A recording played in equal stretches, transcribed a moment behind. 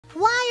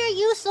Why are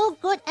you so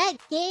good at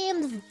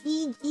games,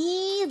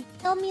 Gigi?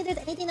 Tell me if there's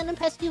anything that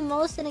impressed you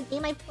most in a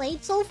game I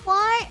played so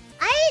far.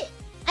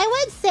 I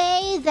would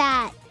say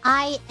that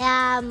I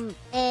am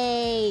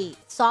a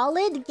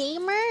solid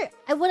gamer.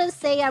 I wouldn't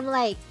say I'm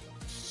like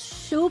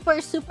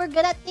super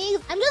good at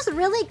things. I'm just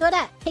really good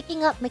at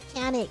picking up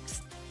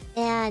mechanics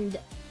and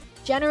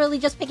generally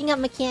just picking up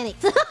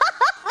mechanics. What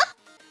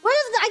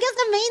is, I guess,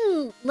 the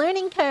main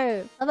learning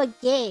curve of a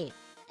game?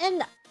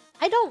 And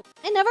I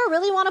never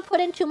really want to put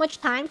in too much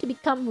time to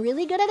become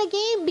really good at a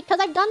game because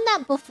I've done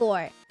that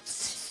before.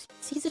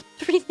 Season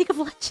 3 League of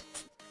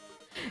Legends.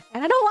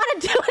 And I don't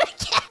want to do it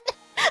again.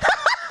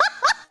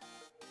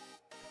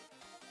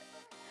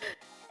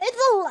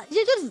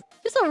 It's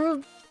just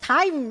a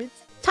time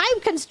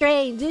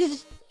constraint. You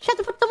just have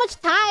to put so much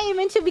time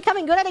into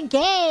becoming good at a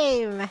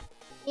game.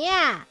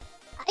 Yeah.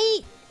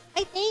 I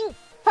think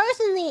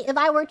personally, if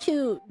I were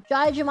to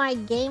judge my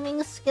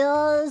gaming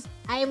skills,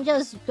 I'm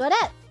just good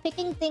at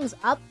picking things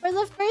up for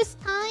the first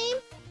time.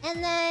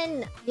 And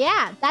then,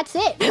 yeah, that's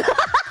it.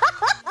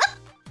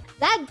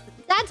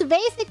 That's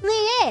basically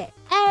it.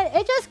 And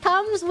it just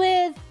comes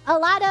with a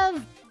lot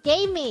of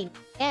gaming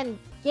and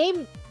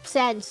game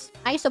sense,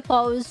 I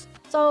suppose.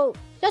 So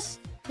just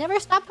never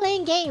stop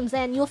playing games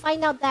and you'll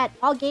find out that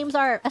all games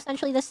are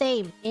essentially the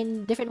same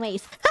in different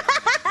ways.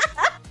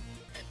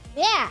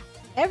 Yeah,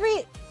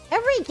 every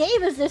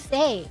game is the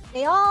same.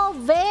 They all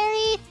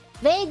very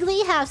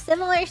vaguely have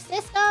similar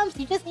systems.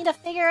 You just need to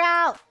figure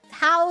out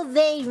how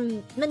they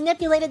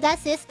manipulated that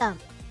system.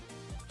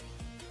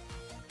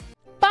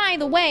 By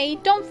the way,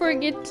 don't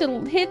forget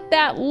to hit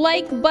that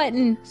like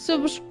button,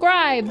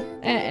 subscribe,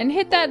 and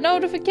hit that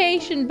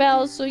notification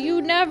bell so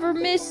you never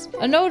miss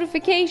a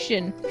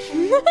notification.